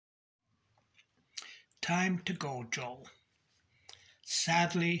Time to go, Joe.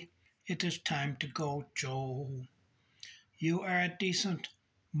 Sadly, it is time to go, Joe. You are a decent,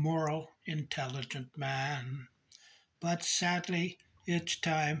 moral, intelligent man. But sadly, it's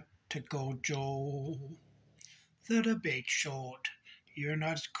time to go, Joe. The debate showed you're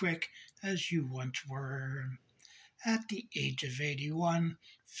not as quick as you once were. At the age of 81,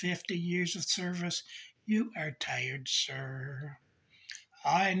 50 years of service, you are tired, sir.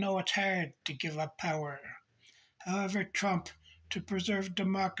 I know it's hard to give up power. However, Trump, to preserve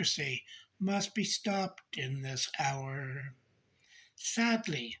democracy, must be stopped in this hour.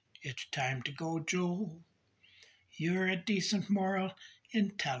 Sadly, it's time to go, Joe. You're a decent, moral,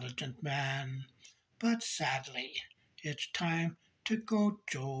 intelligent man. But sadly, it's time to go,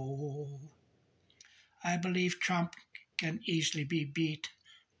 Joe. I believe Trump can easily be beat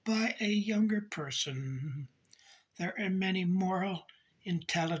by a younger person. There are many moral,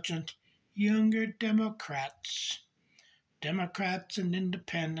 intelligent, younger Democrats. Democrats and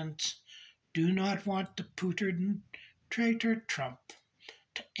independents do not want the Putin traitor Trump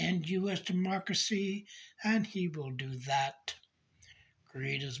to end U.S. democracy, and he will do that.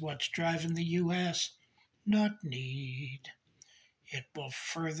 Greed is what's driving the U.S., not need. It will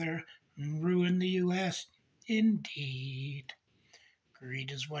further ruin the U.S. indeed.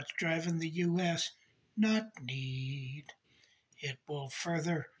 Greed is what's driving the U.S., not need. It will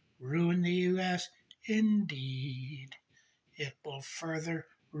further ruin the U.S. indeed. It will further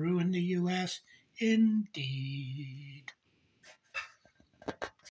ruin the U.S. indeed.